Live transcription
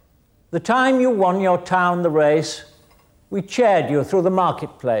The time you won your town the race, we cheered you through the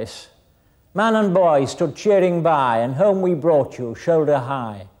marketplace. Man and boy stood cheering by, and home we brought you, shoulder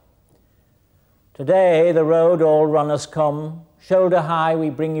high. Today the road all runners come, shoulder high we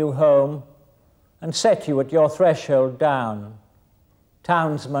bring you home, and set you at your threshold down,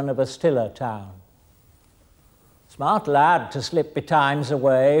 townsman of a stiller town. Smart lad to slip betimes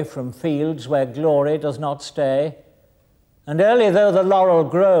away from fields where glory does not stay, and early though the laurel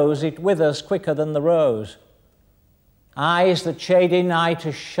grows, it withers quicker than the rose. Eyes that shady night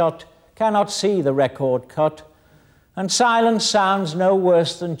has shut cannot see the record cut, and silence sounds no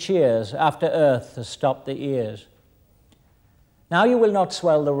worse than cheers after earth has stopped the ears. Now you will not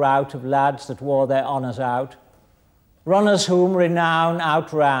swell the rout of lads that wore their honours out, runners whom renown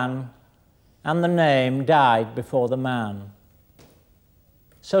outran, and the name died before the man.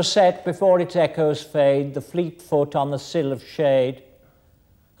 So set before its echoes fade the fleet foot on the sill of shade,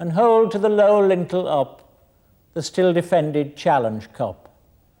 and hold to the low lintel up the still defended challenge cup.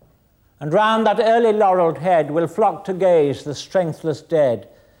 And round that early laurelled head will flock to gaze the strengthless dead,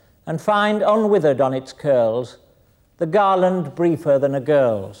 and find unwithered on its curls the garland briefer than a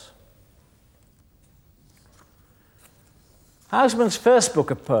girl's. Housman's first book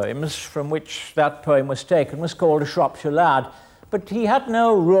of poems, from which that poem was taken, was called A Shropshire Lad, but he had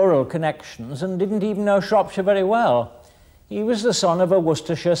no rural connections and didn't even know Shropshire very well. He was the son of a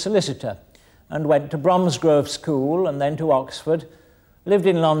Worcestershire solicitor and went to Bromsgrove School and then to Oxford, lived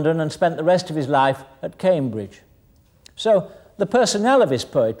in London and spent the rest of his life at Cambridge. So the personnel of his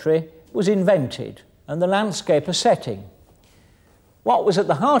poetry was invented and the landscape a setting. What was at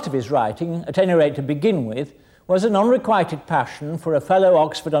the heart of his writing, at any rate to begin with, was an unrequited passion for a fellow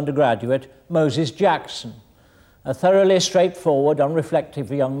Oxford undergraduate, Moses Jackson, a thoroughly straightforward, unreflective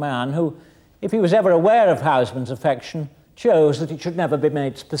young man who, if he was ever aware of Housman's affection, chose that it should never be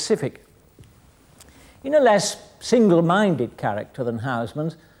made specific. In a less single-minded character than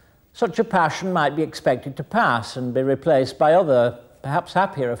Housman's, such a passion might be expected to pass and be replaced by other, perhaps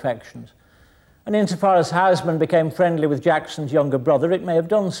happier affections. And insofar as Housman became friendly with Jackson's younger brother, it may have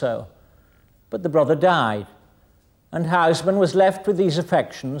done so. But the brother died, and Housman was left with these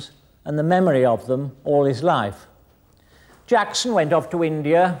affections and the memory of them all his life. Jackson went off to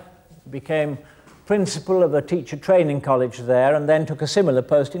India, became principal of a teacher training college there, and then took a similar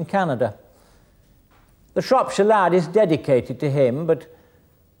post in Canada. The Shropshire Lad is dedicated to him, but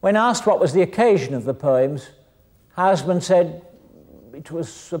when asked what was the occasion of the poems, Housman said it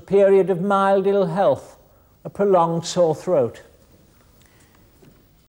was a period of mild ill health, a prolonged sore throat.